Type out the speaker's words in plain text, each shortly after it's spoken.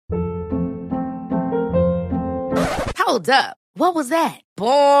Hold up. What was that?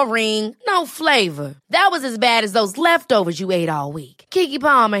 Boring. No flavor. That was as bad as those leftovers you ate all week. Keke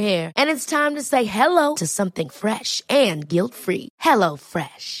Palmer here, and it's time to say hello to something fresh and guilt-free. Hello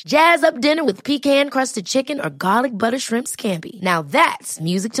Fresh. Jazz up dinner with pecan-crusted chicken or garlic butter shrimp scampi. Now that's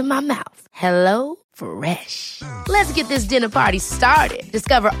music to my mouth. Hello Fresh. Let's get this dinner party started.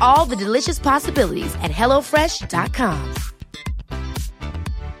 Discover all the delicious possibilities at hellofresh.com.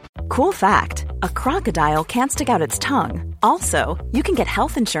 Cool fact, a crocodile can't stick out its tongue. Also, you can get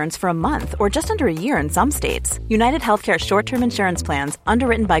health insurance for a month or just under a year in some states. United Healthcare short-term insurance plans,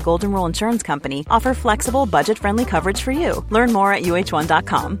 underwritten by Golden Rule Insurance Company, offer flexible, budget-friendly coverage for you. Learn more at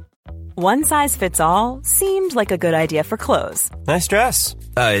uh1.com. One size fits all seemed like a good idea for clothes. Nice dress.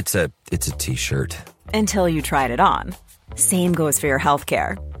 It's a t-shirt. Until you tried it on. Same goes for your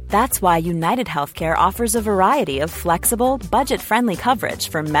healthcare. That's why United Healthcare offers a variety of flexible, budget-friendly coverage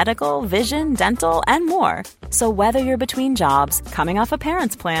for medical, vision, dental, and more. So whether you're between jobs, coming off a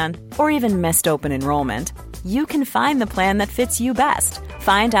parent's plan, or even missed open enrollment, you can find the plan that fits you best.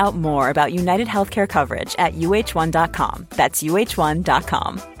 Find out more about United Healthcare coverage at uh1.com. That's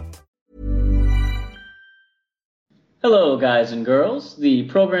uh1.com. Hello, guys and girls. The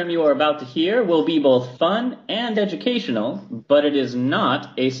program you are about to hear will be both fun and educational, but it is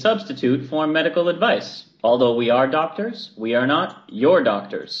not a substitute for medical advice. Although we are doctors, we are not your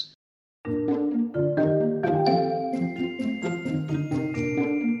doctors.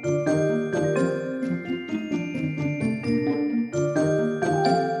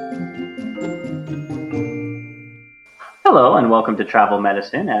 Hello, and welcome to Travel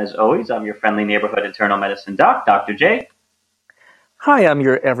Medicine. As always, I'm your friendly neighborhood internal medicine doc, Dr. J. Hi, I'm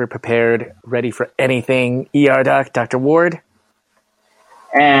your ever-prepared, ready for anything ER doc, Dr. Ward.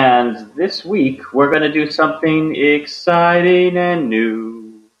 And this week, we're going to do something exciting and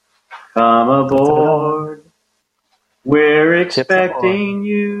new. Come aboard. We're expecting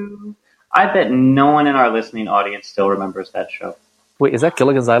you. I bet no one in our listening audience still remembers that show. Wait, is that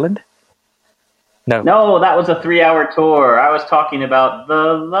Gilligan's Island? No, that was a 3-hour tour. I was talking about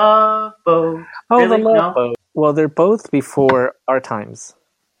The Love Boat. Oh, really? The Love Boat. Well, they're both before our times.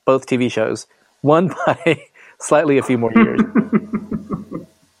 Both TV shows. One by slightly a few more years.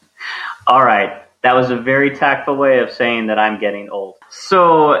 All right. That was a very tactful way of saying that I'm getting old.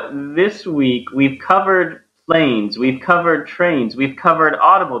 So this week, we've covered planes, we've covered trains, we've covered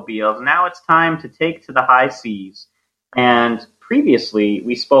automobiles. Now it's time to take to the high seas. And previously,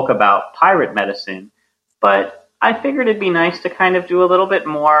 we spoke about pirate medicine, but I figured it'd be nice to kind of do a little bit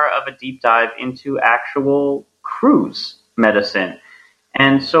more of a deep dive into actual cruise medicine.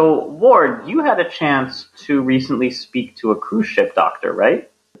 And so, Ward, you had a chance to recently speak to a cruise ship doctor, right?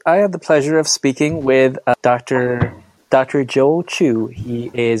 I had the pleasure of speaking with Dr. Joel Chu.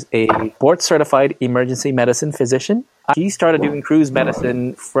 He is a board-certified emergency medicine physician. He started doing cruise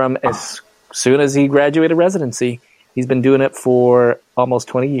medicine from as soon as he graduated residency. He's been doing it for almost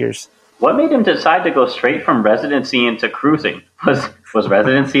 20 years. What made him decide to go straight from residency into cruising? Was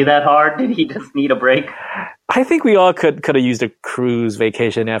residency that hard? Did he just need a break? I think we all could have used a cruise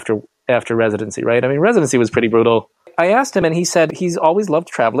vacation after residency, right? I mean, residency was pretty brutal. I asked him, and he said he's always loved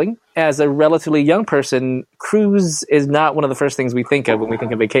traveling. As a relatively young person, cruise is not one of the first things we think of when we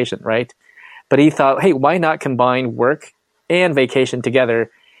think of vacation, right? But he thought, hey, why not combine work and vacation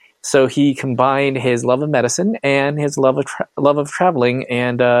together? So he combined his love of medicine and his love of traveling,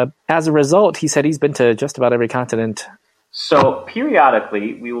 and as a result, he said he's been to just about every continent. So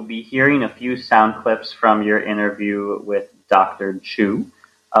periodically, we will be hearing a few sound clips from your interview with Dr. Chu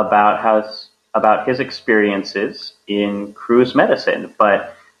about his experiences in cruise medicine.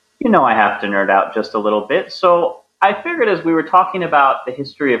 But I have to nerd out just a little bit. So I figured as we were talking about the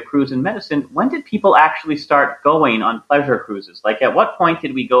history of cruise and medicine, when did people actually start going on pleasure cruises? Like, at what point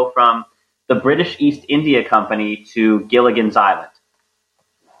did we go from the British East India Company to Gilligan's Island?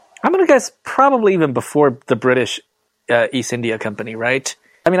 I'm going to guess probably even before the British East India Company, right?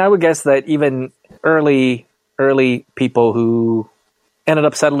 I mean, I would guess that even early people who ended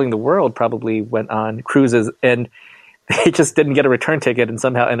up settling the world probably went on cruises, and they just didn't get a return ticket and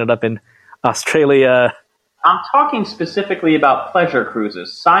somehow ended up in Australia. I'm talking specifically about pleasure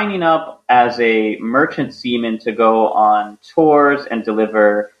cruises, signing up as a merchant seaman to go on tours and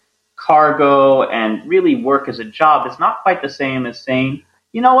deliver cargo and really work as a job. It's not quite the same as saying,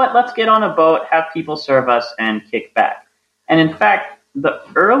 you know what, let's get on a boat, have people serve us, and kick back. And in fact, the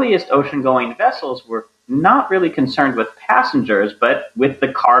earliest ocean-going vessels were not really concerned with passengers, but with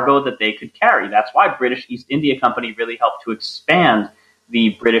the cargo that they could carry. That's why British East India Company really helped to expand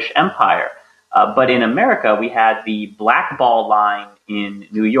the British Empire. But in America, we had the Black Ball Line in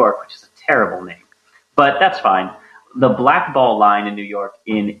New York, which is a terrible name. But that's fine. the Black Ball Line in New York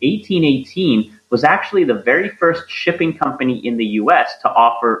in 1818 was actually the very first shipping company in the U.S. to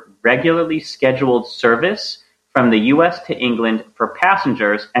offer regularly scheduled service from the U.S. to England for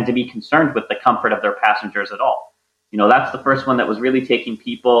passengers and to be concerned with the comfort of their passengers at all. That's the first one that was really taking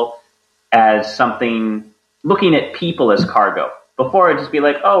people as something, looking at people as cargo. Before it'd just be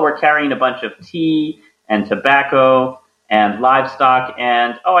like, oh, we're carrying a bunch of tea and tobacco and livestock,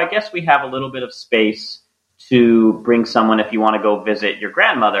 and I guess we have a little bit of space to bring someone if you want to go visit your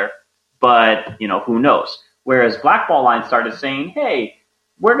grandmother, but, who knows? Whereas Black Ball Line started saying, hey,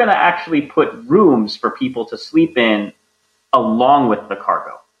 we're going to actually put rooms for people to sleep in along with the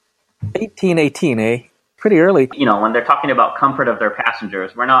cargo. 1818, eh? Pretty early. When they're talking about comfort of their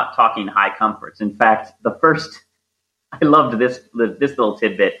passengers, we're not talking high comforts. In fact, I loved this little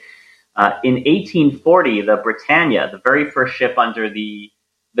tidbit. In 1840, the Britannia, the very first ship under the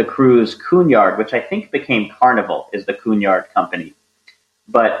cruise Cunard, which I think became Carnival, is the Cunard company.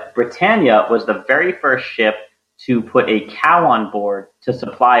 But Britannia was the very first ship to put a cow on board to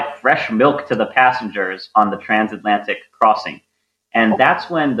supply fresh milk to the passengers on the transatlantic crossing. And that's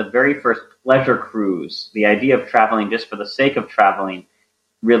when the very first pleasure cruise, the idea of traveling just for the sake of traveling,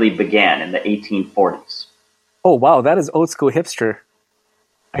 really began in the 1840s. Oh, wow, that is old school hipster.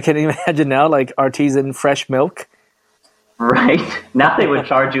 I can imagine now, like artisan fresh milk. Right. Now they would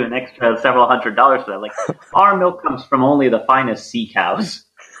charge you an extra several $100s for that. Like, our milk comes from only the finest sea cows.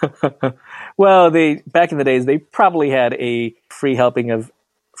 Well, back in the days, they probably had a free helping of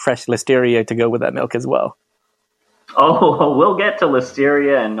fresh listeria to go with that milk as well. Oh, we'll get to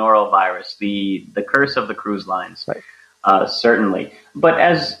listeria and norovirus, the curse of the cruise lines, right. Certainly. But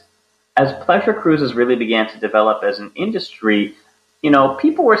as pleasure cruises really began to develop as an industry,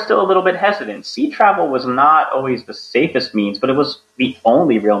 people were still a little bit hesitant. Sea travel was not always the safest means, but it was the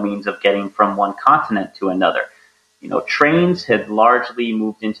only real means of getting from one continent to another. Trains had largely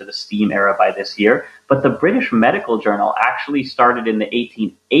moved into the steam era by this year, but the British Medical Journal actually started in the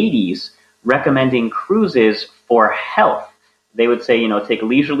 1880s recommending cruises for health. They would say, take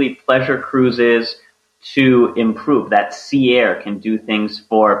leisurely pleasure cruises to improve. That sea air can do things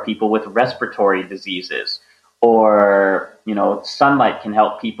for people with respiratory diseases. Or, sunlight can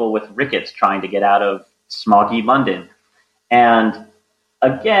help people with rickets trying to get out of smoggy London. And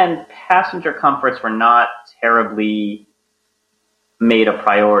again, passenger comforts were not terribly made a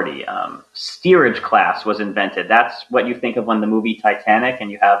priority. Steerage class was invented. That's what you think of when the movie Titanic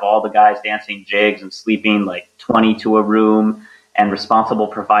and you have all the guys dancing jigs and sleeping like 20 to a room and responsible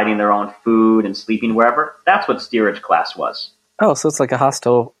providing their own food and sleeping wherever. That's what steerage class was. Oh, so it's like a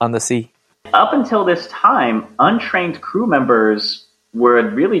hostel on the sea. Up until this time, untrained crew members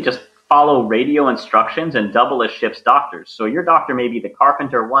would really just follow radio instructions and double as ship's doctors. So your doctor may be the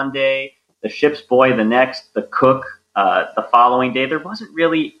carpenter one day, the ship's boy the next, the cook the following day. There wasn't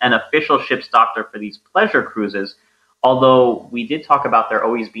really an official ship's doctor for these pleasure cruises, although we did talk about there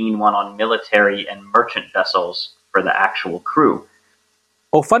always being one on military and merchant vessels for the actual crew.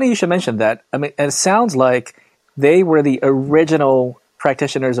 Oh, funny you should mention that. I mean, it sounds like they were the original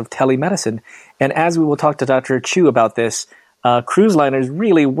practitioners of telemedicine. And as we will talk to Dr. Chu about this, cruise liners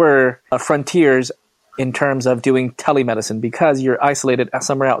really were frontiers in terms of doing telemedicine. Because you're isolated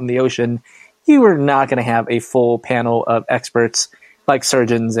somewhere out in the ocean, you are not going to have a full panel of experts like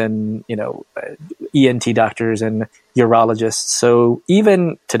surgeons and, ENT doctors and urologists. So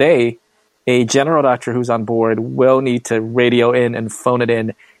even today, a general doctor who's on board will need to radio in and phone it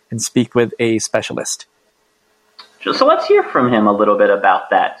in and speak with a specialist. So let's hear from him a little bit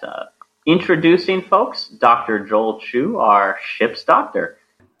about that. Introducing folks, Dr. Joel Chu, our ship's doctor.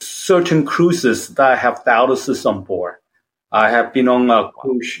 Certain cruises that have dialysis on board. I have been on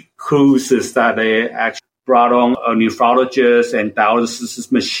cruises that they actually brought on a nephrologist and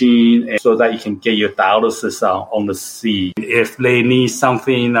dialysis machine so that you can get your dialysis on the sea. If they need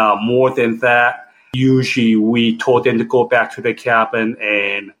something more than that, usually we told them to go back to the cabin,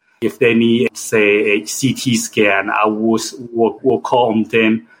 and if they need, say, a CT scan, we'll call on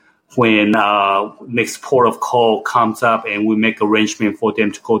them when next port of call comes up, and we make arrangement for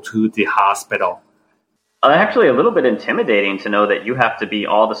them to go to the hospital. Actually, a little bit intimidating to know that you have to be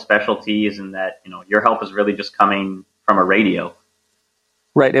all the specialties and that, your help is really just coming from a radio.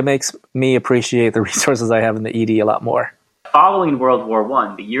 Right. It makes me appreciate the resources I have in the ED a lot more. Following World War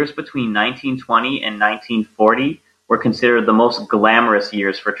I, the years between 1920 and 1940 were considered the most glamorous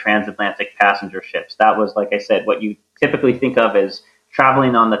years for transatlantic passenger ships. That was, like I said, what you typically think of as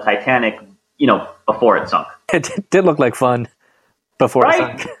traveling on the Titanic, before it sunk. It did look like fun before it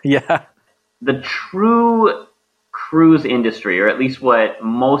sunk. Yeah. The true cruise industry, or at least what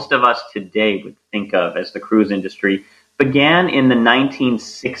most of us today would think of as the cruise industry, began in the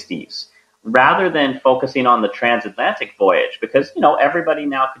 1960s. Rather than focusing on the transatlantic voyage, because, everybody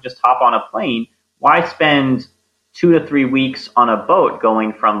now could just hop on a plane, why spend 2 to 3 weeks on a boat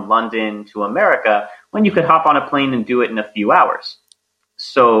going from London to America when you could hop on a plane and do it in a few hours?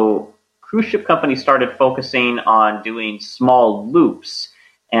 So cruise ship companies started focusing on doing small loops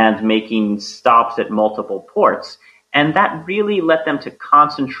and making stops at multiple ports. And that really led them to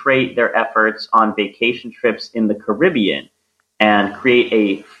concentrate their efforts on vacation trips in the Caribbean and create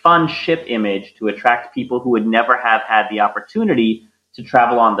a fun ship image to attract people who would never have had the opportunity to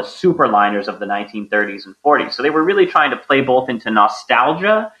travel on the superliners of the 1930s and 40s. So they were really trying to play both into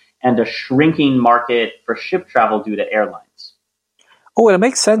nostalgia and a shrinking market for ship travel due to airlines. Oh, and it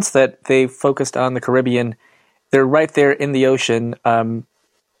makes sense that they focused on the Caribbean. They're right there in the ocean.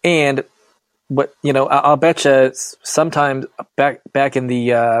 And what I'll bet you sometimes back in the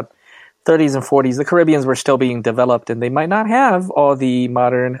 30s and 40s, the Caribbeans were still being developed, and they might not have all the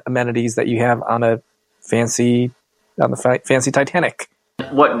modern amenities that you have on the fancy Titanic.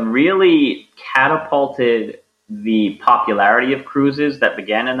 What really catapulted the popularity of cruises that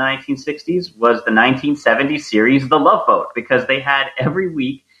began in the 1960s was the 1970 series The Love Boat, because they had every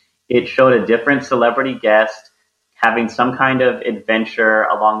week, it showed a different celebrity guest having some kind of adventure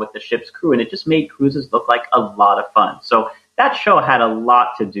along with the ship's crew, and it just made cruises look like a lot of fun. So that show had a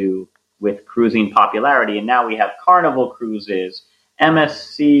lot to do with cruising popularity, and now we have Carnival Cruises,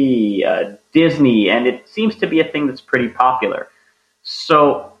 MSC, Disney, and it seems to be a thing that's pretty popular.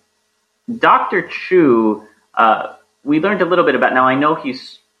 So Dr. Chu, we learned a little bit about, now I know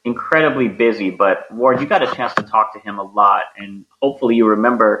he's incredibly busy, but Ward, you got a chance to talk to him a lot, and hopefully you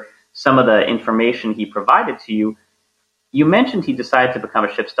remember some of the information he provided to you. You mentioned he decided to become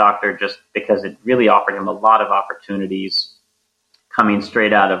a ship's doctor just because it really offered him a lot of opportunities coming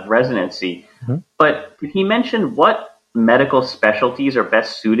straight out of residency. Mm-hmm. But did he mention what medical specialties are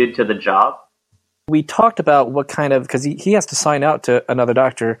best suited to the job? We talked about what kind of, because he has to sign out to another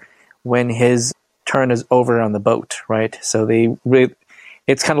doctor when his turn is over on the boat, right? So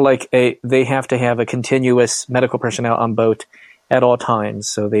it's kind of like they have to have a continuous medical personnel on boat at all times.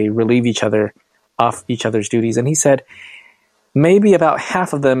 So they relieve each other off each other's duties. And he said maybe about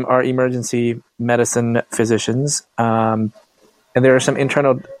half of them are emergency medicine physicians. And there are some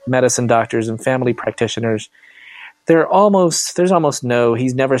internal medicine doctors and family practitioners. There's almost no,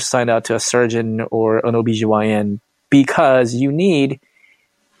 he's never signed out to a surgeon or an OBGYN, because you need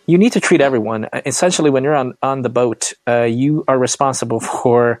to treat everyone. Essentially, when you're on the boat, you are responsible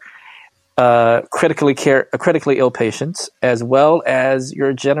for critically ill patients, as well as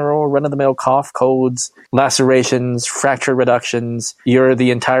your general run-of-the-mill cough, colds, lacerations, fracture reductions. You're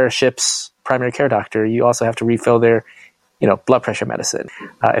the entire ship's primary care doctor. You also have to refill their blood pressure medicine.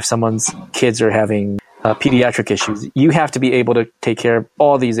 If someone's kids are having pediatric issues, you have to be able to take care of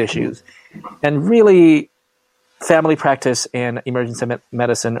all these issues. And really, family practice and emergency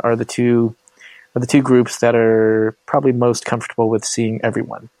medicine are the two groups that are probably most comfortable with seeing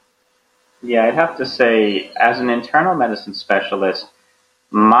everyone. Yeah, I'd have to say, as an internal medicine specialist,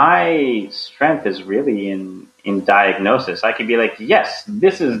 my strength is really in diagnosis. I could be like, yes,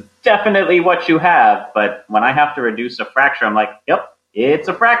 this is definitely what you have. But when I have to reduce a fracture, I'm like, yep, it's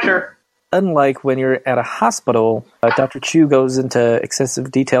a fracture. Unlike when you're at a hospital, Dr. Chu goes into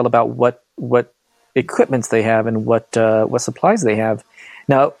excessive detail about what equipments they have and what supplies they have.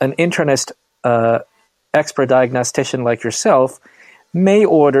 Now, an internist, expert diagnostician like yourself, may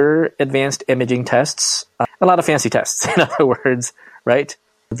order advanced imaging tests, a lot of fancy tests, in other words, right?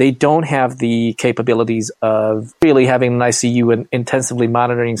 They don't have the capabilities of really having an ICU and intensively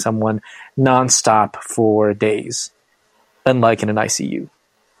monitoring someone nonstop for days, unlike in an ICU.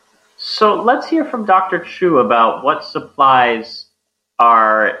 So let's hear from Dr. Chu about what supplies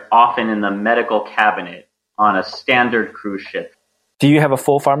are often in the medical cabinet on a standard cruise ship. Do you have a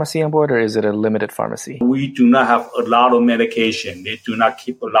full pharmacy on board, or is it a limited pharmacy? We do not have a lot of medication. They do not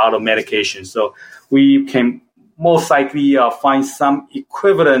keep a lot of medication. So we can most likely find some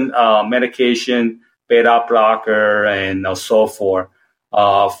equivalent medication, beta blocker, and so forth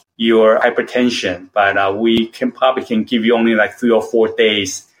of your hypertension. But we probably can give you only like 3 or 4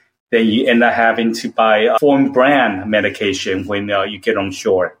 days. Then you end up having to buy foreign brand medication when you get on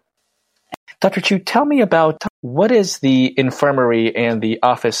shore. Dr. Chu, tell me about what is the infirmary and the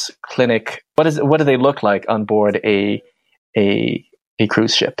office clinic? What do they look like on board a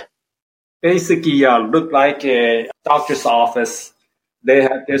cruise ship? Basically, look like a doctor's office.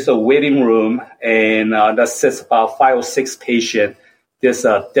 There's a waiting room, and that sits about 5 or 6 patients. there's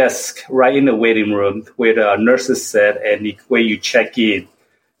a desk right in the waiting room where the nurses sit and where you check in.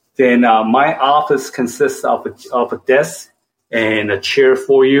 Then my office consists of a desk and a chair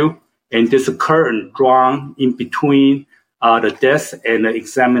for you. And there's a curtain drawn in between the desk and the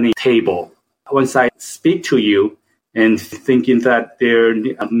examining table. Once I speak to you and thinking that there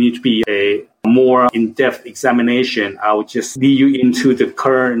needs to be a more in-depth examination, I will just lead you into the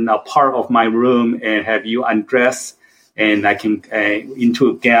current part of my room and have you undress, and I can into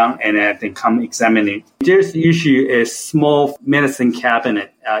a gown and then come examining. There's usually a small medicine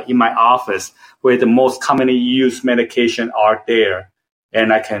cabinet in my office where the most commonly used medication are there.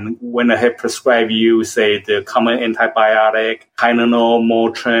 And I can, when I have prescribed you, say, the common antibiotic, Tylenol,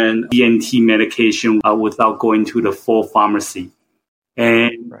 Motrin, ENT medication without going to the full pharmacy.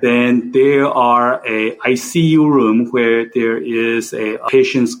 And then there are a ICU room where there is a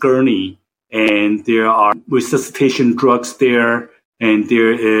patient's gurney, and there are resuscitation drugs there, and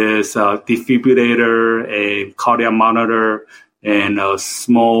there is a defibrillator, a cardiac monitor, and a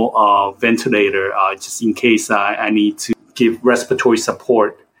small ventilator, just in case I need to give respiratory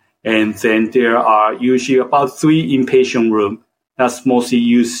support. And then there are usually about 3 inpatient rooms. That's mostly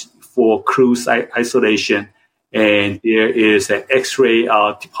used for cruise isolation. And there is an X-ray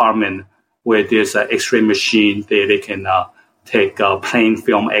department where there's an X-ray machine that they can take plain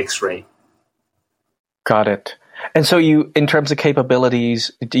film X-ray. Got it. And so you, in terms of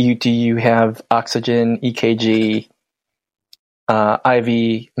capabilities, do you have oxygen, EKG,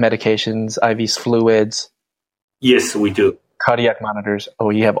 IV medications, IV fluids? Yes, we do. Cardiac monitors. Oh,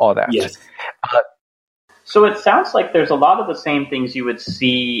 you have all that. Yes. So it sounds like there's a lot of the same things you would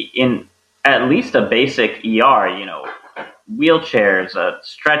see in at least a basic ER, wheelchairs, a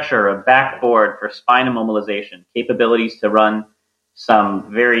stretcher, a backboard for spine immobilization, capabilities to run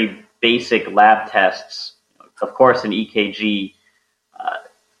some very basic lab tests, of course, an EKG.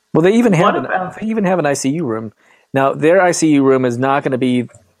 Well, they even have an ICU room. Now, their ICU room is not going to be.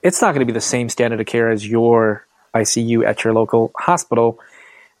 It's not going to be the same standard of care as your ICU at your local hospital.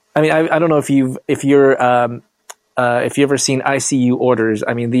 I mean, I don't know if you've ever seen ICU orders.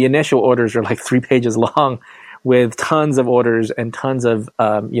 I mean, the initial orders are like 3 pages long, with tons of orders and tons of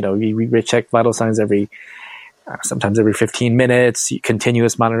you check vital signs sometimes every 15 minutes,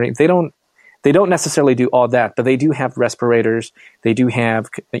 continuous monitoring. They don't necessarily do all that, but they do have respirators. They do have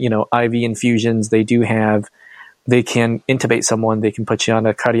IV infusions. They can intubate someone. They can put you on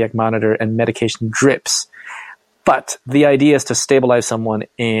a cardiac monitor and medication drips. But the idea is to stabilize someone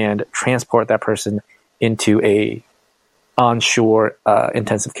and transport that person into a onshore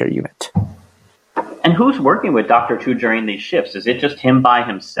intensive care unit. And who's working with Dr. Tu during these shifts? Is it just him by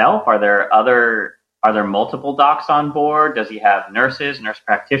himself? Are there multiple docs on board? Does he have nurses, nurse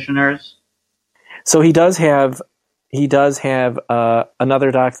practitioners? So he does have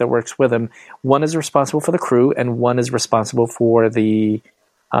another doc that works with him. One is responsible for the crew, and one is responsible for the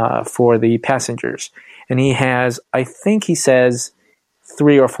passengers. And he has, I think he says,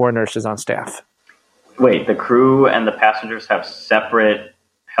 3 or 4 nurses on staff. Wait, the crew and the passengers have separate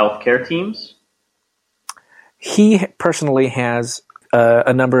healthcare teams? He personally has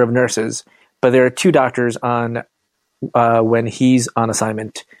a number of nurses, but there are 2 doctors on when he's on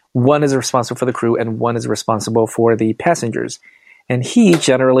assignment. One is responsible for the crew, and one is responsible for the passengers. And he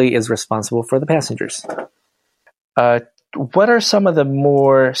generally is responsible for the passengers. What are some of the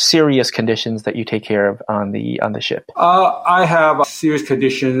more serious conditions that you take care of on the ship? I have a serious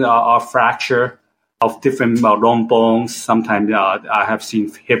condition of fracture of different long bones. Sometimes I have seen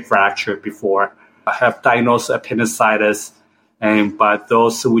hip fracture before. I have diagnosed appendicitis, but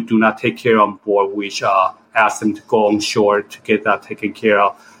those we do not take care on board, which ask them to go on shore to get that taken care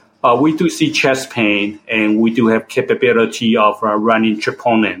of. We do see chest pain, and we do have capability of running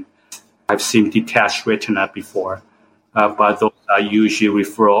troponin. I've seen detached retina before, but those are usually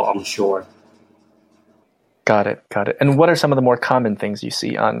referral on shore. Got it. And what are some of the more common things you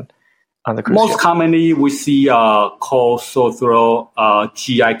see on the cruise ship? Most commonly, we see cold, sore throat,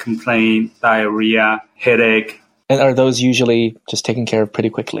 GI complaint, diarrhea, headache. And are those usually just taken care of pretty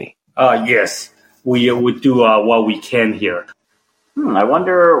quickly? Yes, we would do what we can here. I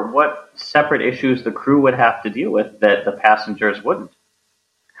wonder what separate issues the crew would have to deal with that the passengers wouldn't.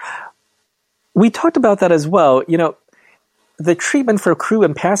 We talked about that as well. The treatment for crew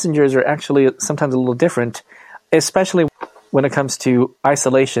and passengers are actually sometimes a little different, especially when it comes to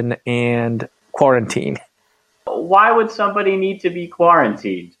isolation and quarantine. Why would somebody need to be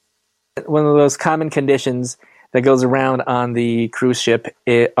quarantined? One of those common conditions that goes around on the cruise ship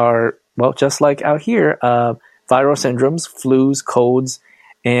are, well, just like out here, viral syndromes, flus, colds,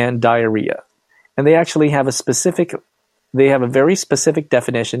 and diarrhea. And they actually have a specific they have a very specific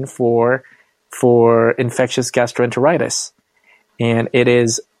definition for infectious gastroenteritis, and it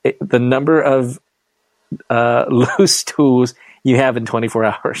is the number of loose stools you have in 24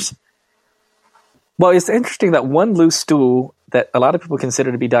 hours. Well, it's interesting that one loose stool that a lot of people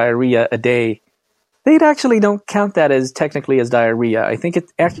consider to be diarrhea a day, they actually don't count that as technically as diarrhea. I think it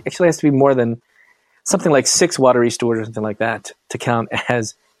actually has to be more than something like 6 watery stools or something like that to count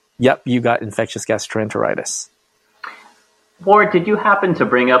as, yep, you got infectious gastroenteritis. Ward, did you happen to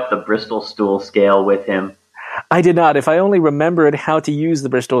bring up the Bristol stool scale with him? I did not. If I only remembered how to use the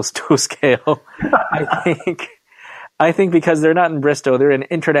Bristol stool scale, I think because they're not in Bristol, they're in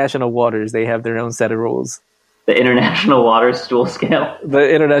international waters. They have their own set of rules. The International Waters Stool Scale?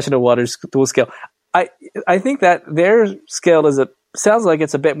 The International Waters Stool Scale. I think that their scale sounds like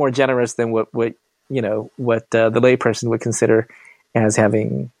it's a bit more generous than what the layperson would consider as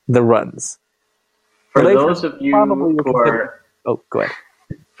having the runs. For those of you who are... Oh, go ahead.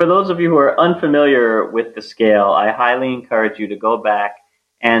 For those of you who are unfamiliar with the scale, I highly encourage you to go back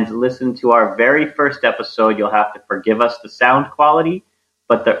and listen to our very first episode. You'll have to forgive us the sound quality,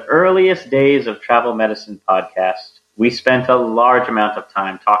 but the earliest days of Travel Medicine Podcast, we spent a large amount of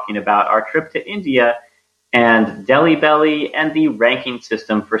time talking about our trip to India and Delhi Belly and the ranking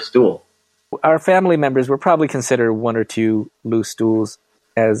system for stool. Our family members will probably consider 1 or 2 loose stools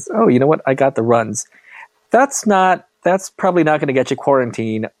as, oh, you know what, I got the runs. That's probably not going to get you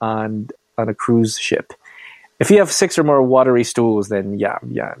quarantined on a cruise ship. If you have 6 or more watery stools, then yeah,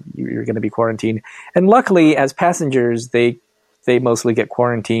 you're going to be quarantined. And luckily, as passengers, they mostly get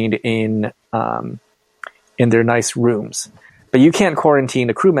quarantined in their nice rooms. But you can't quarantine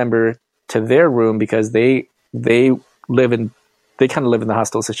a crew member to their room because they kind of live in the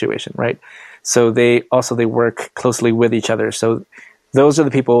hostile situation, right? So they work closely with each other. So those are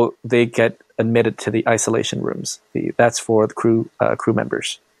the people, they get admitted to the isolation rooms. That's for the crew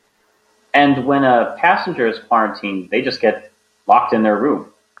members. And when a passenger is quarantined, they just get locked in their room.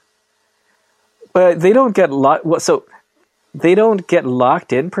 But they don't get locked. Well, so they don't get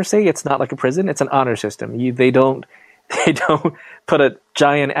locked in per se. It's not like a prison. It's an honor system. They don't put a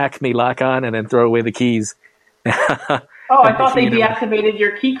giant Acme lock on and then throw away the keys. I thought they deactivated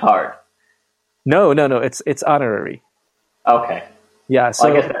your key card. No. It's honorary. Okay. Yeah.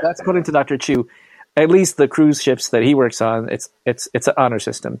 So that's according to Dr. Chu. At least the cruise ships that he works on, it's an honor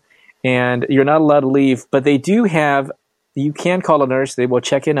system. And you're not allowed to leave, but you can call a nurse, they will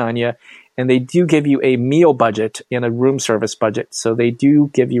check in on you, and they do give you a meal budget and a room service budget. So they do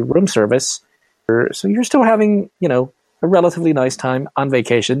give you room service. So you're still having, a relatively nice time on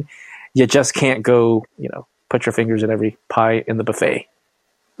vacation. You just can't go, put your fingers in every pie in the buffet.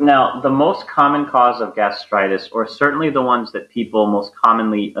 Now, the most common cause of gastritis, or certainly the ones that people most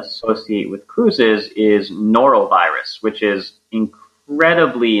commonly associate with cruises, is norovirus, which is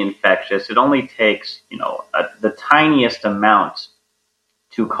incredibly infectious. It only takes, the tiniest amount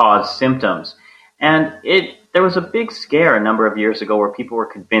to cause symptoms. And there was a big scare a number of years ago where people were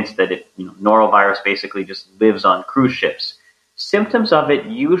convinced that norovirus basically just lives on cruise ships. Symptoms of it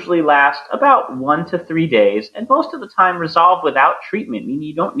usually last about 1 to 3 days, and most of the time resolve without treatment, meaning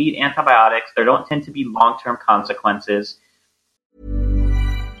you don't need antibiotics. There don't tend to be long-term consequences.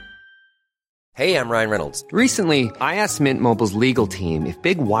 Hey, I'm Ryan Reynolds. Recently, I asked Mint Mobile's legal team if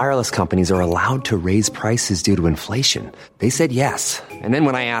big wireless companies are allowed to raise prices due to inflation. They said yes. And then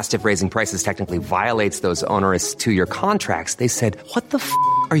when I asked if raising prices technically violates those onerous 2-year contracts, they said, "What the f***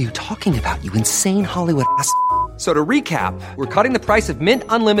 are you talking about, you insane Hollywood ass?" So to recap, we're cutting the price of Mint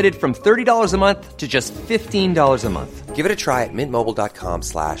Unlimited from $30 a month to just $15 a month. Give it a try at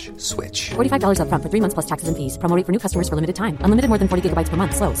mintmobile.com/switch. $45 up front for 3 months plus taxes and fees. Promo rate for new customers for limited time. Unlimited more than 40 gigabytes per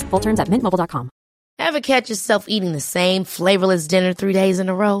month. Slows full terms at mintmobile.com. Ever catch yourself eating the same flavorless dinner 3 days in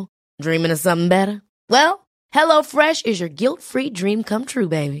a row? Dreaming of something better? Well, HelloFresh is your guilt-free dream come true,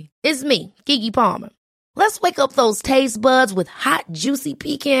 baby. It's me, Keke Palmer. Let's wake up those taste buds with hot, juicy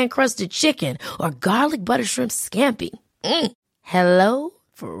pecan-crusted chicken or garlic butter shrimp scampi. Hello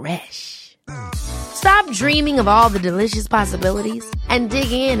Fresh. Stop dreaming of all the delicious possibilities and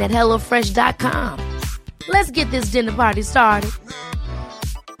dig in at HelloFresh.com. Let's get this dinner party started.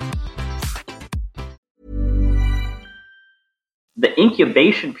 The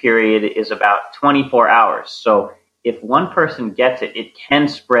incubation period is about 24 hours. So if one person gets it, it can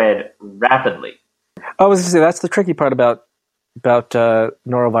spread rapidly. I was going to say, that's the tricky part about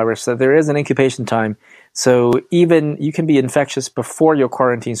norovirus, that there is an incubation time. So even you can be infectious before your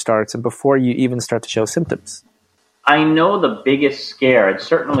quarantine starts and before you even start to show symptoms. I know the biggest scare, and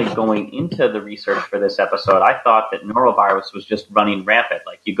certainly going into the research for this episode, I thought that norovirus was just running rampant.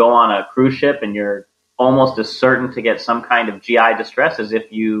 Like you go on a cruise ship and you're almost as certain to get some kind of GI distress as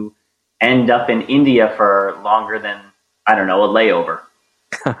if you end up in India for longer than, I don't know, a layover.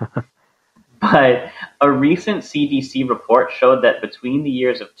 But a recent CDC report showed that between the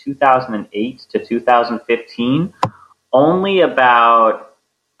years of 2008 to 2015, only about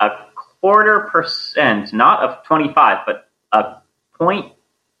 0.25%, not of 25, but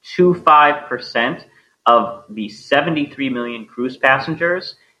 0.25% of the 73 million cruise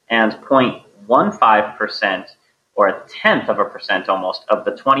passengers and 0.15%, or 0.1% almost, of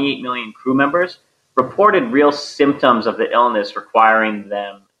the 28 million crew members reported real symptoms of the illness requiring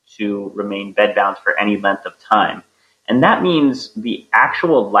them to remain bedbound for any length of time. And that means the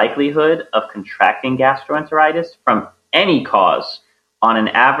actual likelihood of contracting gastroenteritis from any cause on an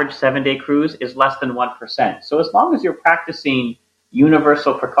average 7-day cruise is less than 1%. So as long as you're practicing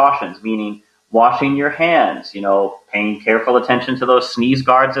universal precautions, meaning washing your hands, paying careful attention to those sneeze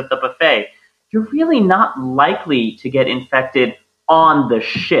guards at the buffet, you're really not likely to get infected on the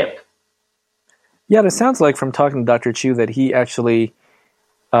ship. Yeah, it sounds like from talking to Dr. Chu that he actually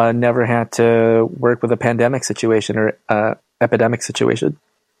never had to work with a pandemic situation or epidemic situation.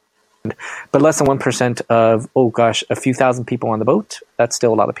 But less than 1% of, a few thousand people on the boat, that's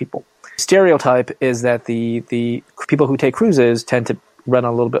still a lot of people. Stereotype is that the people who take cruises tend to run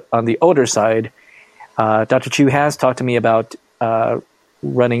a little bit on the older side. Dr. Chu has talked to me about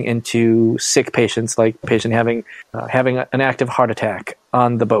running into sick patients, like a patient having an active heart attack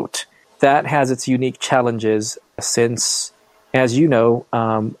on the boat. That has its unique challenges since, as you know,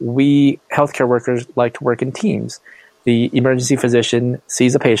 we healthcare workers like to work in teams. The emergency physician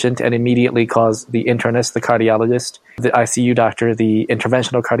sees a patient and immediately calls the internist, the cardiologist, the ICU doctor, the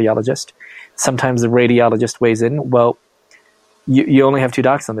interventional cardiologist. Sometimes the radiologist weighs in. Well, you only have 2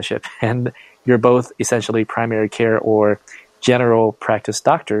 docs on the ship, and you're both essentially primary care or general practice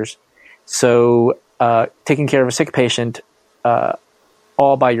doctors. So taking care of a sick patient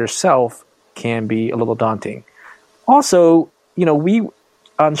all by yourself can be a little daunting. Also, we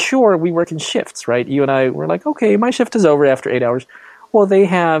on shore, we work in shifts, right? You and I were like, okay, my shift is over after 8 hours. Well, they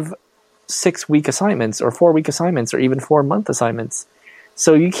have 6-week assignments or 4-week assignments or even 4-month assignments.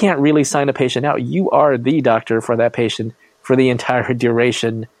 So you can't really sign a patient out. You are the doctor for that patient for the entire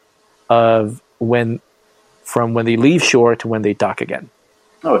duration of from when they leave shore to when they dock again.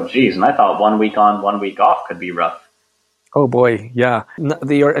 Oh, geez. And I thought 1 week on, 1 week off could be rough. Oh boy, yeah.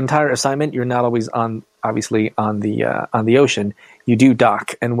 Your entire assignment, you're not always obviously on the ocean. You do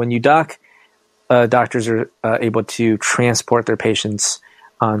dock, and when you dock, doctors are able to transport their patients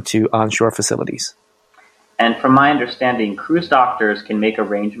onto onshore facilities. And from my understanding, cruise doctors can make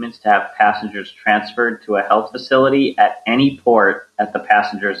arrangements to have passengers transferred to a health facility at any port at the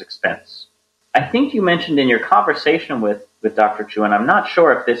passenger's expense. I think you mentioned in your conversation with Dr. Chu, and I'm not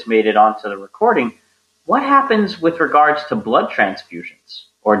sure if this made it onto the recording, what happens with regards to blood transfusions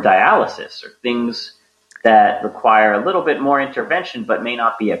or dialysis or things that require a little bit more intervention but may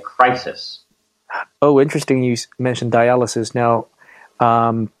not be a crisis? Oh, interesting you mentioned dialysis. Now,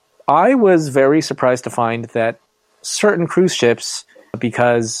 I was very surprised to find that certain cruise ships,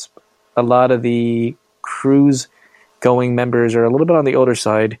 because a lot of the cruise-going members are a little bit on the older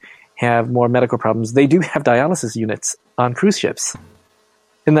side, have more medical problems, they do have dialysis units on cruise ships.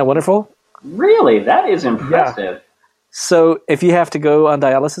 Isn't that wonderful? Really? That is impressive. Yeah. So if you have to go on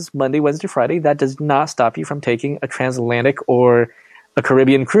dialysis Monday, Wednesday, Friday, that does not stop you from taking a transatlantic or a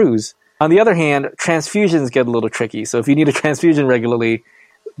Caribbean cruise. On the other hand, transfusions get a little tricky. So if you need a transfusion regularly,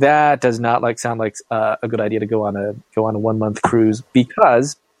 that does not sound like a good idea to go on a 1-month cruise,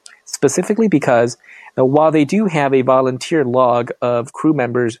 specifically because while they do have a volunteer log of crew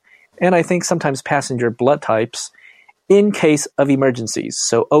members and I think sometimes passenger blood types, in case of emergencies.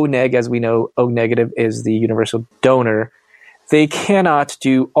 So O-neg, as we know, O-negative is the universal donor. They cannot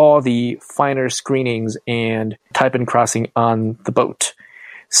do all the finer screenings and type and crossing on the boat.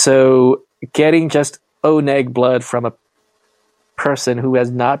 So getting just O-neg blood from a person who has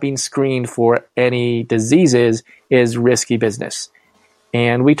not been screened for any diseases is risky business.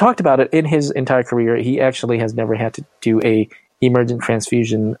 And we talked about it in his entire career. He actually has never had to do a emergent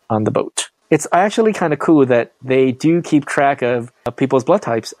transfusion on the boat. It's actually kind of cool that they do keep track of people's blood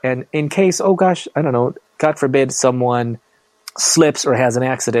types. And in case, God forbid someone slips or has an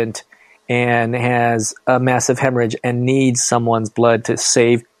accident and has a massive hemorrhage and needs someone's blood to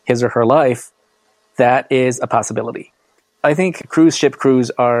save his or her life, that is a possibility. I think cruise ship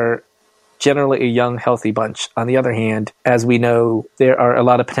crews are generally a young, healthy bunch. On the other hand, as we know, there are a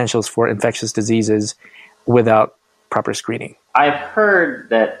lot of potentials for infectious diseases without proper screening. I've heard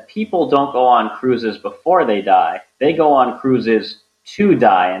that people don't go on cruises before they die. They go on cruises to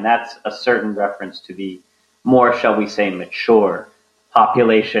die, and that's a certain reference to the more, shall we say, mature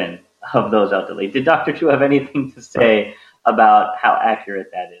population of those elderly. Did Dr. Chu have anything to say about how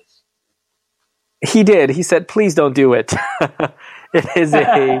accurate that is? He did. He said, please don't do it.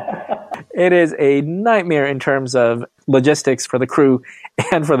 It is a nightmare in terms of logistics for the crew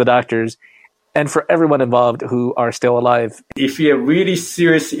and for the doctors and for everyone involved who are still alive. If you have really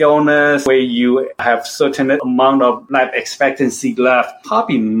serious illness where you have certain amount of life expectancy left,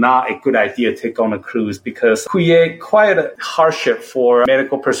 probably not a good idea to take on a cruise because create quite a hardship for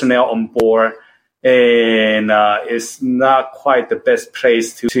medical personnel on board. And it's not quite the best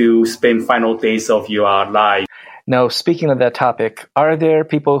place to spend final days of your life. Now, speaking of that topic, are there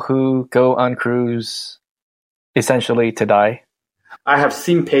people who go on cruise essentially to die? I have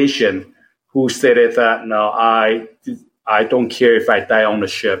seen patients who said that, no, I don't care if I die on the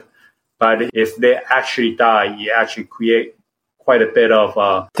ship. But if they actually die, you actually create quite a bit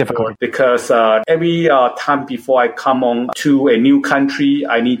of difficulty. Because every time before I come on to a new country,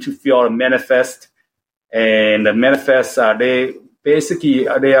 I need to fill a manifest. And the manifest, they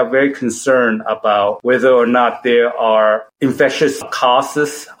are very concerned about whether or not there are infectious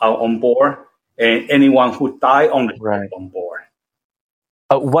causes on board and anyone who died on the ship on board.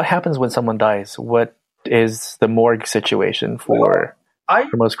 What happens when someone dies? What is the morgue situation for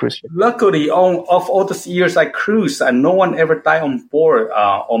most cruise ships? Luckily, of all those years I cruised, no one ever died on board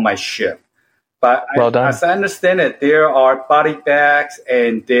on my ship. But as I understand it, there are body bags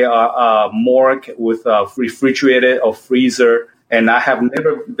and there are morgue with refrigerated or freezer. And I have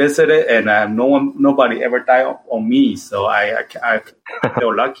never visited, and nobody ever died on me. So I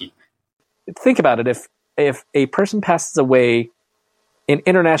feel lucky. Think about it. If a person passes away in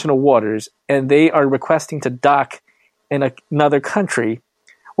international waters and they are requesting to dock in another country,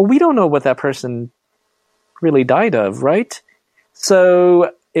 well, we don't know what that person really died of, right?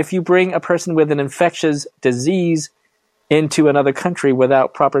 So if you bring a person with an infectious disease into another country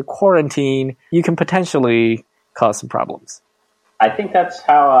without proper quarantine, you can potentially cause some problems. I think that's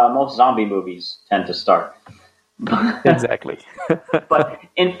how most zombie movies tend to start. Exactly. But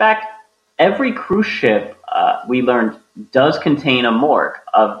in fact, every cruise ship, we learned, does contain a morgue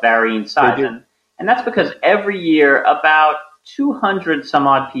of varying size. And that's because every year about 200 some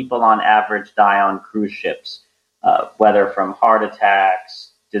odd people on average die on cruise ships, whether from heart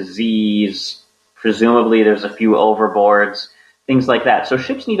attacks, disease, presumably there's a few overboards, things like that. So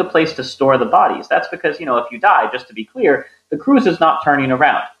ships need a place to store the bodies. That's because, if you die, just to be clear, the cruise is not turning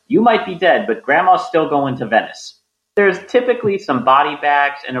around. You might be dead, but grandma's still going to Venice. There's typically some body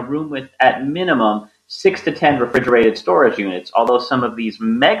bags and a room with, at minimum, 6 to 10 refrigerated storage units, although some of these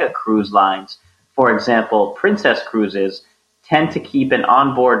mega cruise lines, for example, Princess Cruises, tend to keep an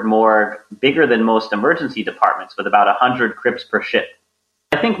onboard morgue bigger than most emergency departments with about 100 crypts per ship.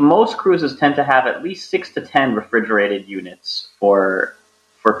 I think most cruises tend to have at least 6 to 10 refrigerated units for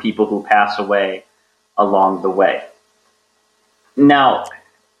people who pass away along the way. Now,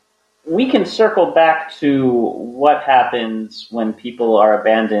 we can circle back to what happens when people are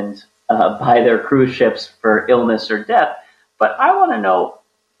abandoned by their cruise ships for illness or death, but I want to know,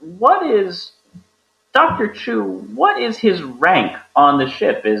 what is Dr. Chu, what is his rank on the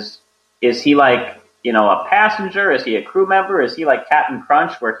ship? Is he like, a passenger? Is he a crew member? Is he like Captain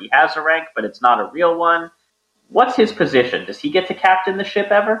Crunch where he has a rank but it's not a real one? What's his position? Does he get to captain the ship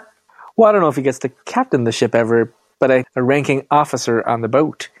ever? Well, I don't know if he gets to captain the ship ever, but a ranking officer on the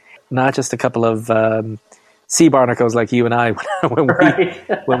boat, not just a couple of sea barnacles like you and I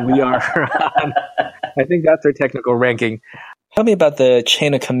when we are on. I think that's our technical ranking. Tell me about the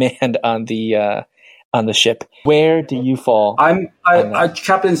chain of command on the ship. Where do you fall? Our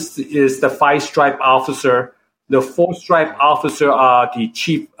captain is the 5-stripe officer. The 4-stripe officer are the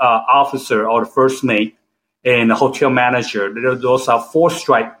chief officer or the first mate and the hotel manager. Those are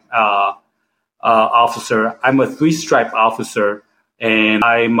 4-stripe officer. I'm a 3-stripe officer, and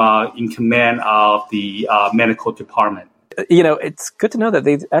I'm in command of the medical department. It's good to know that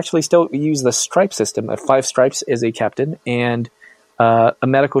they actually still use the stripe system. 5 stripes is a captain, and a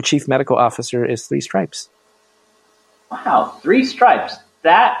chief medical officer is 3 stripes. Wow, 3 stripes.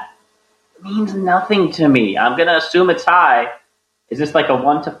 That means nothing to me. I'm going to assume it's high. Is this like a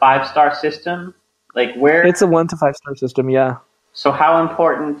 1 to 5 star system? Like where? It's a 1 to 5 star system, yeah. So how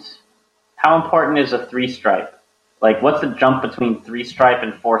important is a 3 stripe? Like what's the jump between 3 stripe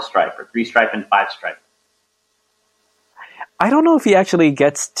and 4 stripe, or 3 stripe and 5 stripe? I don't know if he actually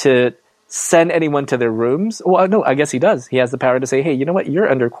gets to send anyone to their rooms. Well, no, I guess he does. He has the power to say, hey, you know what? You're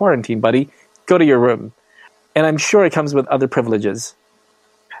under quarantine, buddy. Go to your room. And I'm sure it comes with other privileges.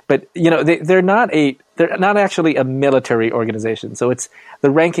 but they're not actually a military organization. So the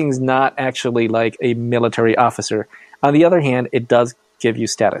ranking's not actually like a military officer. On the other hand, it does give you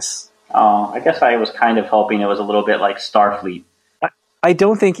status. Oh, I guess I was kind of hoping it was a little bit like Starfleet. I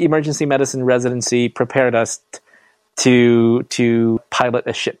don't think emergency medicine residency prepared us to pilot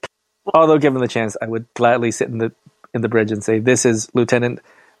a ship. Although given the chance, I would gladly sit in the bridge and say, "This is Lieutenant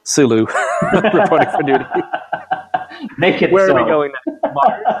Sulu reporting for duty." Make it Where so. are we going now?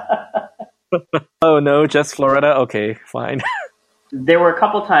 Mars? Oh no, just Florida? Okay, fine. There were a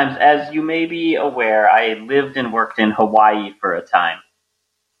couple times, as you may be aware, I lived and worked in Hawaii for a time.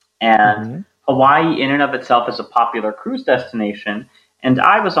 And Hawaii in and of itself is a popular cruise destination, and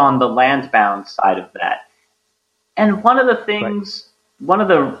I was on the land-bound side of that. And one of the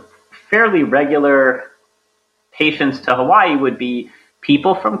fairly regular patients to Hawaii would be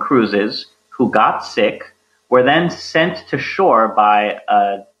people from cruises who got sick, were then sent to shore by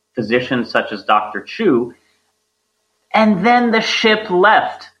a physician such as Dr. Chu, and then the ship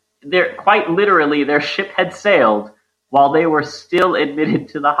left. Quite literally, their ship had sailed while they were still admitted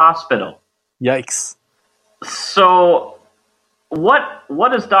to the hospital. Yikes. So what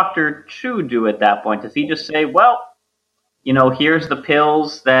does Dr. Chu do at that point? Does he just say, well, here's the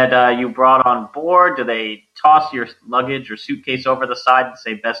pills that you brought on board? Do they toss your luggage or suitcase over the side and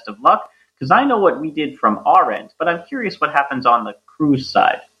say best of luck? Because I know what we did from our end, but I'm curious what happens on the cruise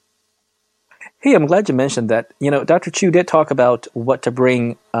side. Hey, I'm glad you mentioned that. Dr. Chu did talk about what to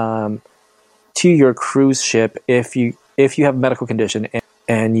bring to your cruise ship if you have a medical condition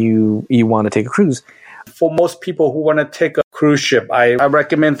and you want to take a cruise. For most people who want to take a cruise ship, I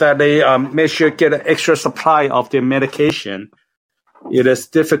recommend that they make sure to get an extra supply of their medication. It is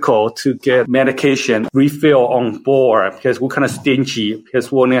difficult to get medication refill on board because we're kind of stingy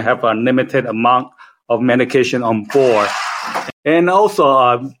because we only have a limited amount of medication on board. And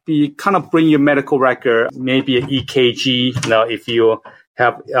also, bring your medical record, maybe an EKG. If you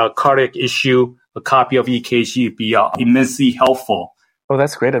have a cardiac issue, a copy of EKG would be immensely helpful. Oh,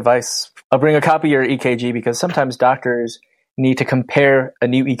 that's great advice. I'll bring a copy of your EKG because sometimes doctors need to compare a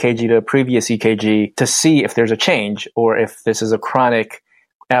new EKG to a previous EKG to see if there's a change or if this is a chronic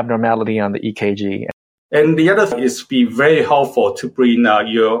abnormality on the EKG. And the other thing is be very helpful to bring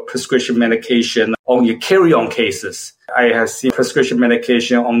your prescription medication on your carry-on cases. I have seen prescription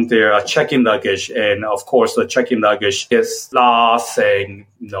medication on their check-in luggage, and of course the check-in luggage gets lost and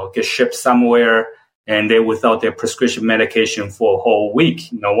gets shipped somewhere, and they're without their prescription medication for a whole week.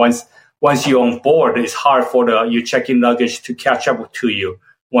 Once you're on board, it's hard for your check-in luggage to catch up to you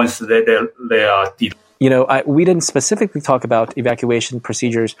once they are delayed. We didn't specifically talk about evacuation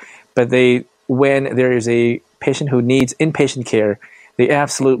procedures, but when there is a patient who needs inpatient care, they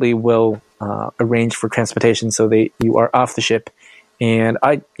absolutely will arrange for transportation so you are off the ship. And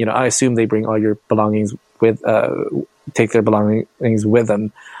I assume they bring all your belongings take their belongings with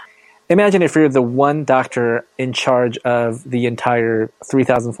them. Imagine if you're the one doctor in charge of the entire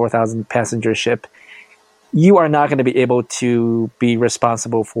 3,000, 4,000 passenger ship. You are not going to be able to be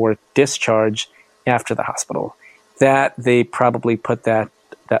responsible for discharge after the hospital. That they probably put that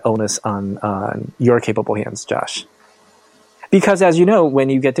onus on your capable hands, Josh. Because as you know, when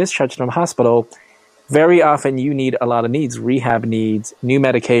you get discharged from a hospital, very often you need a lot of needs, rehab needs, new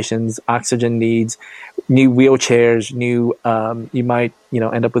medications, oxygen needs, new wheelchairs, you might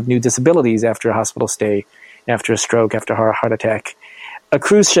end up with new disabilities after a hospital stay, after a stroke, after a heart attack. A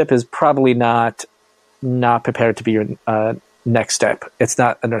cruise ship is probably not prepared to be your next step. It's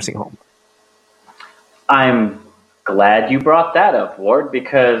not a nursing home. I'm glad you brought that up, Ward,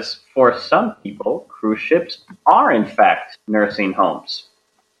 because for some people, cruise ships are in fact nursing homes.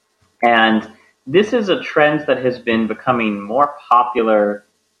 And this is a trend that has been becoming more popular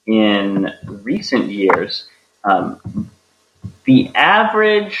in recent years. The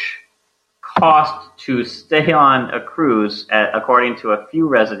average cost to stay on a cruise, according to a few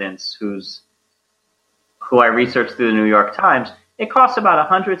residents who I researched through the New York Times, it costs about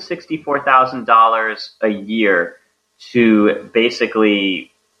 $164,000 a year to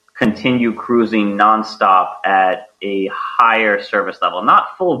basically continue cruising nonstop at a higher service level.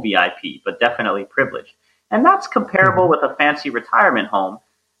 Not full VIP, but definitely privileged. And that's comparable with a fancy retirement home.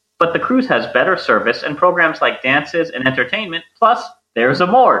 But the cruise has better service and programs like dances and entertainment, plus there's a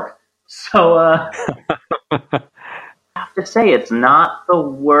morgue. So I have to say, it's not the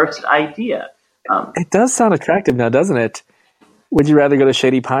worst idea. It does sound attractive now, doesn't it? Would you rather go to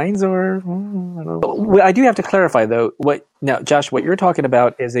Shady Pines or? I don't know. Well, I do have to clarify, though. Josh, what you're talking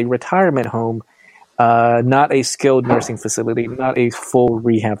about is a retirement home, not a skilled nursing facility, not a full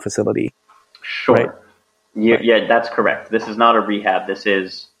rehab facility. Sure. Right? Yeah, that's correct. This is not a rehab. This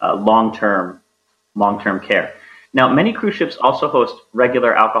is long-term care. Now, many cruise ships also host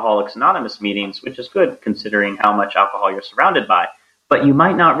regular Alcoholics Anonymous meetings, which is good considering how much alcohol you're surrounded by. But you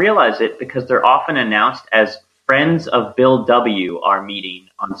might not realize it because they're often announced as Friends of Bill W. are meeting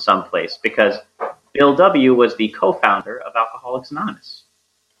on some place, because Bill W. was the co-founder of Alcoholics Anonymous.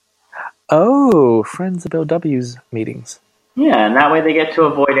 Oh, Friends of Bill W.'s meetings. Yeah, and that way they get to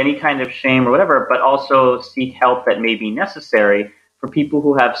avoid any kind of shame or whatever, but also seek help that may be necessary for people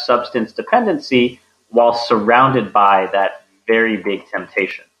who have substance dependency while surrounded by that very big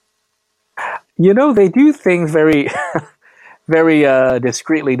temptation. You know, they do things very, very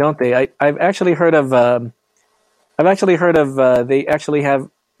discreetly, don't they? I've actually heard of. They actually have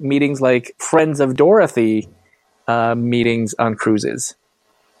meetings like Friends of Dorothy meetings on cruises.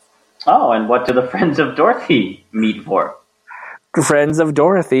 Oh, and what do the Friends of Dorothy meet for? Friends of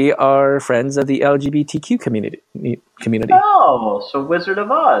Dorothy are friends of the LGBTQ community. Oh, so Wizard of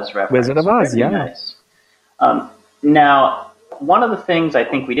Oz reference. Wizard of Oz, Very yeah. Nice. Now, one of the things I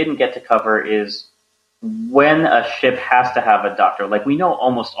think we didn't get to cover is when a ship has to have a doctor. Like, we know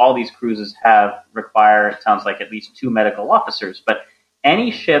almost all these cruises require, it sounds like, at least 2 medical officers, but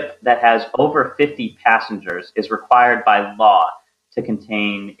any ship that has over 50 passengers is required by law to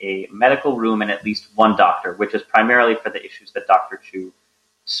contain a medical room and at least 1 doctor, which is primarily for the issues that Dr. Chu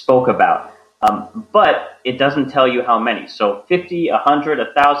spoke about. But it doesn't tell you how many. So 50, 100,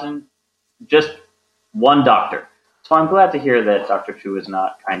 1,000, just 1 doctor. So I'm glad to hear that Dr. Chu is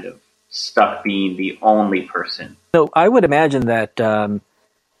not kind of stuck being the only person. So I would imagine that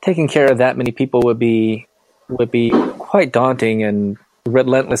taking care of that many people would be quite daunting and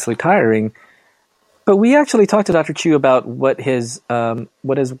relentlessly tiring. But we actually talked to Dr. Chu about what his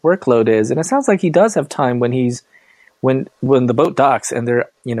workload is, and it sounds like he does have time when the boat docks and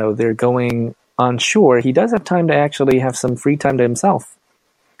they're going on shore. He does have time to actually have some free time to himself.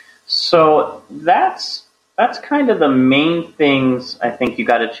 So that's kind of the main things I think you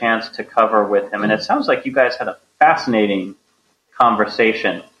got a chance to cover with him, and it sounds like you guys had a fascinating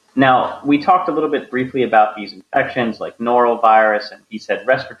conversation. Now, we talked a little bit briefly about these infections like norovirus, and he said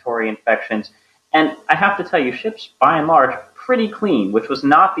respiratory infections. And I have to tell you, ships, by and large, pretty clean, which was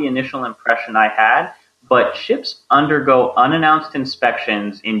not the initial impression I had. But ships undergo unannounced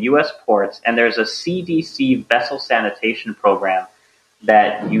inspections in U.S. ports, and there's a CDC vessel sanitation program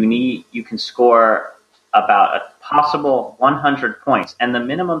that you can score about a possible 100 points. And the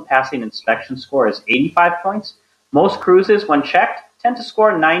minimum passing inspection score is 85 points. Most cruises, when checked, tend to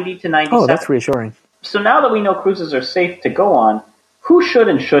score 90 to 97. Oh, that's reassuring. So now that we know cruises are safe to go on, who should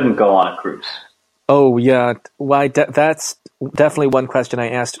and shouldn't go on a cruise? Oh, yeah. Why? That's definitely one question I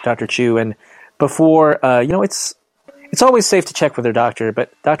asked Dr. Chu. And before, it's always safe to check with their doctor,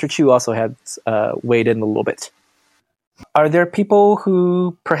 but Dr. Chu also has weighed in a little bit. Are there people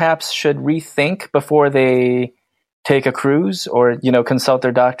who perhaps should rethink before they take a cruise, or consult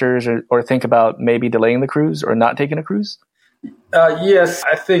their doctors, or think about maybe delaying the cruise or not taking a cruise? Yes,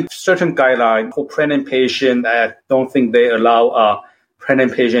 I think certain guidelines for pregnant patients, I don't think they allow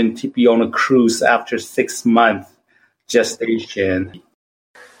pregnant patient to be on a cruise after 6 months gestation.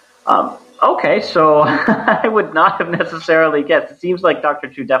 Okay, so I would not have necessarily guessed. It seems like Dr.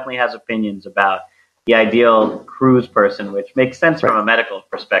 Chu definitely has opinions about the ideal cruise person, which makes sense from a medical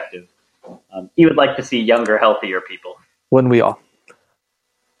perspective. He would like to see younger, healthier people. Wouldn't we all?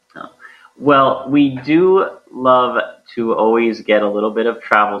 Well, we do love to always get a little bit of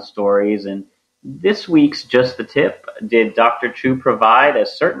travel stories, and this week's Just the Tip did Dr. Chu provide,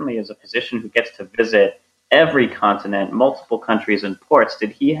 as certainly as a physician who gets to visit every continent, multiple countries and ports.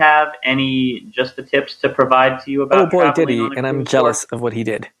 Did he have any Just the Tips to provide to you about traveling? Oh boy, did he, and I'm jealous of what he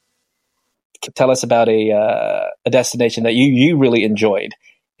did. Tell us about a destination that you really enjoyed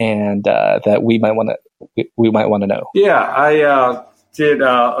and that we might want to know. Yeah, I did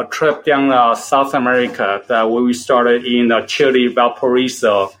a trip down South America that we started in Chile,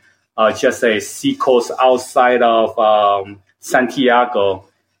 Valparaiso, just a seacoast outside of Santiago,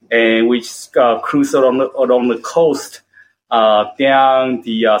 and we just cruised along the coast down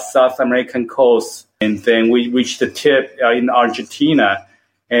the South American coast, and then we reached the tip in Argentina,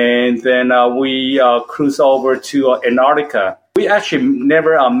 and then we cruised over to Antarctica. We actually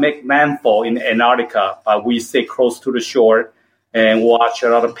never make landfall in Antarctica, but we stay close to the shore and watch a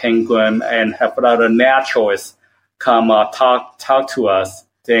lot of penguin and have a lot of naturalists come talk to us.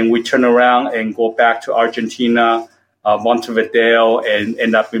 Then we turn around and go back to Argentina, Montevideo, and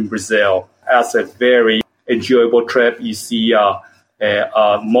end up in Brazil. That's a very enjoyable trip. You see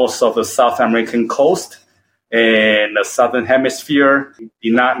most of the South American coast, in the southern hemisphere.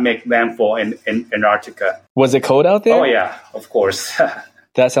 Did not make landfall in Antarctica. Was it cold out there? Oh yeah, of course.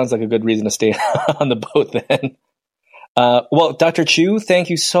 That sounds like a good reason to stay on the boat then. Well, Dr. Chu, thank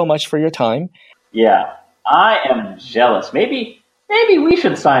you so much for your time. Yeah, I am jealous. Maybe we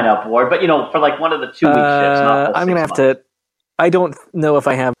should sign up, Ward, but for like one of the 2-week ships, not the I'm going to have 6 months. to... I don't know if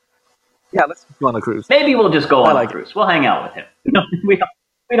I have... Yeah, let's go on a cruise. Maybe we'll just go on a cruise. We'll hang out with him.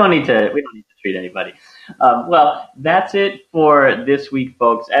 We don't need to treat anybody. Well, that's it for this week,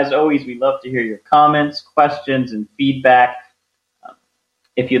 folks. As always, we love to hear your comments, questions, and feedback.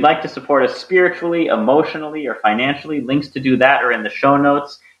 If you'd like to support us spiritually, emotionally, or financially, links to do that are in the show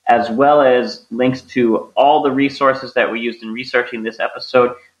notes, as well as links to all the resources that we used in researching this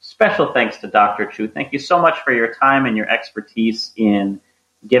episode. Special thanks to Dr. Chu. Thank you so much for your time and your expertise in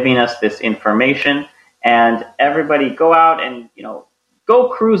giving us this information. And everybody go out and, go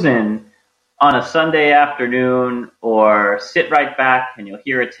cruising on a Sunday afternoon, or sit right back and you'll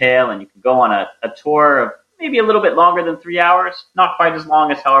hear a tale, and you can go on a tour of maybe a little bit longer than 3 hours, not quite as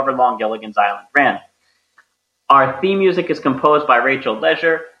long as however long Gilligan's Island ran. Our theme music is composed by Rachel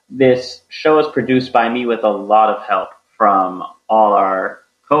Leisure. This show is produced by me with a lot of help from all our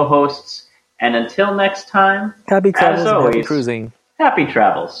co-hosts. And until next time, Happy travels, as always, happy cruising. Happy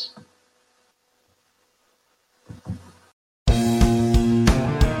travels.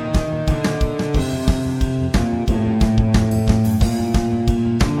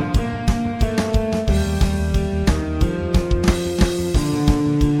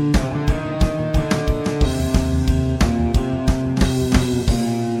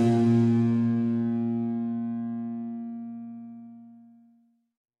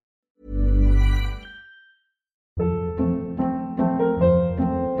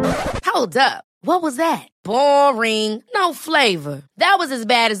 Hold up. What was that? Boring. No flavor. That was as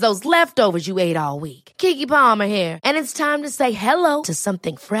bad as those leftovers you ate all week. Keke Palmer here, and it's time to say hello to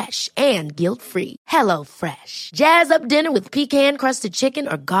something fresh and guilt-free. Hello Fresh. Jazz up dinner with pecan-crusted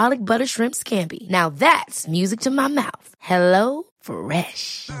chicken or garlic butter shrimp scampi. Now that's music to my mouth. Hello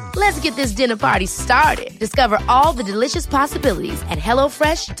Fresh. Let's get this dinner party started. Discover all the delicious possibilities at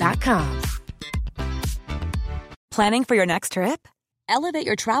HelloFresh.com. Planning for your next trip? Elevate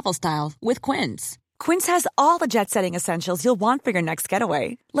your travel style with Quince. Quince has all the jet-setting essentials you'll want for your next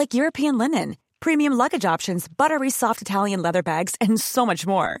getaway, like European linen, premium luggage options, buttery soft Italian leather bags, and so much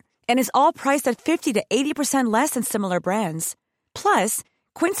more. And is all priced at 50 to 80% less than similar brands. Plus,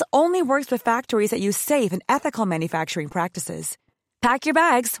 Quince only works with factories that use safe and ethical manufacturing practices. Pack your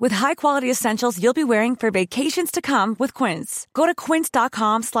bags with high-quality essentials you'll be wearing for vacations to come with Quince. Go to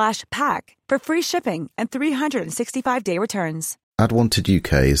quince.com/pack for free shipping and 365-day returns. AdWanted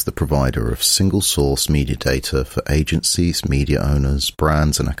UK is the provider of single-source media data for agencies, media owners,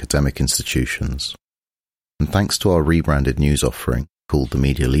 brands and academic institutions. And thanks to our rebranded news offering, called The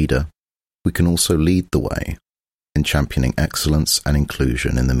Media Leader, we can also lead the way in championing excellence and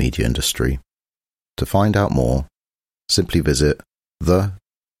inclusion in the media industry. To find out more, simply visit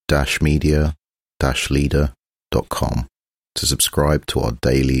the-media-leader.com to subscribe to our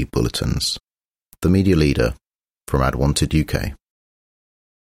daily bulletins. The Media Leader from AdWanted UK.